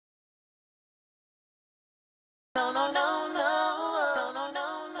No, no, no, no, no, no,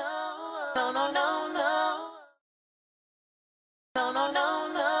 no, no, no, no, no, no, no, no,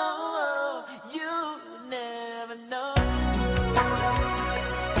 no, no, you never know.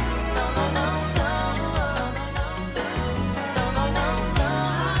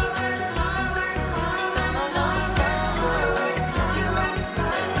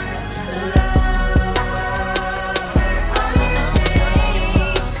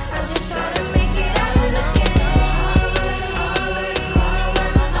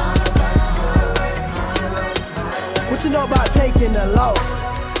 What you know about taking a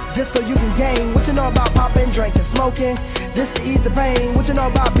loss, just so you can gain? What you know about popping, drinking, smoking, just to ease the pain? What you know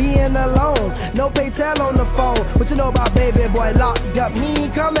about being alone, no pay tell on the phone? What you know about baby boy locked up, me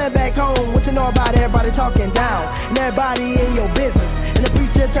coming back home? What you know about everybody talking down, and everybody in your business, and the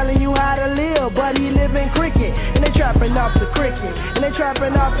preacher telling you how to live, but he living cricket, and they trapping off the cricket, and they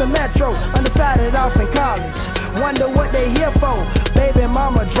trapping off the metro, undecided off in college, wonder what they here for, baby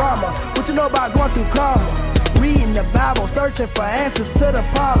mama drama. What you know about going through karma, reading the Bible, searching for answers to the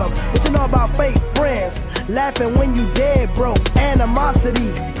problem? What you know about fake friends, laughing when you dead broke, animosity,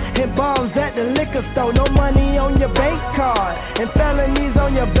 and bombs at the liquor store, no money on your bank card, and felonies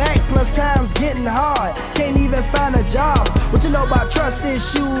on your back, plus times getting hard, can't even find a job. What you know about trust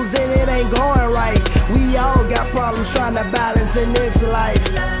issues and it ain't going right? We all got problems trying to balance in this life.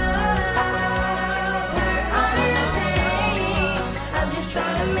 I'm just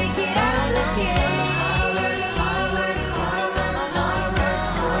trying to make it out of this game.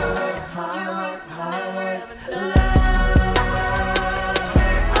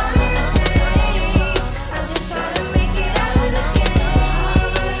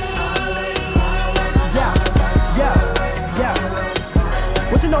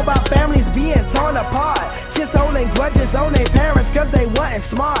 What you know about families being torn apart, kids holding grudges on their parents cause they wasn't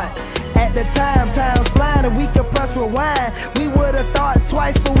smart? At the time, time's flying and we could press rewind. We would've thought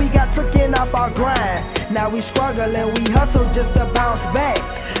twice before we got taken off our grind. Now we struggle and we hustle just to bounce back.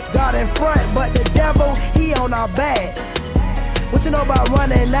 God in front, but the devil, he on our back. What you know about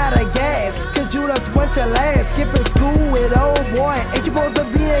running out of gas, cause you done spent your last, skipping school with old boy, ain't you supposed to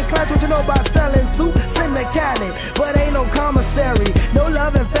be in class? What you know about selling soups in the county, but ain't no commissary, no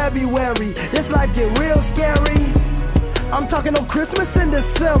love in February, this life get real scary. I'm talking no Christmas in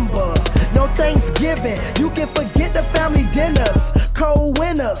December, no Thanksgiving, you can forget the family dinners, cold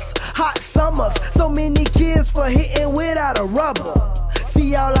winters, hot summers, so many kids for hitting without a rubber.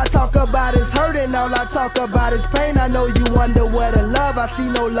 See, all I talk about is hurt and all I talk about is pain. I know you wonder where the love, I see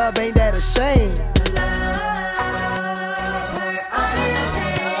no love, ain't that a shame?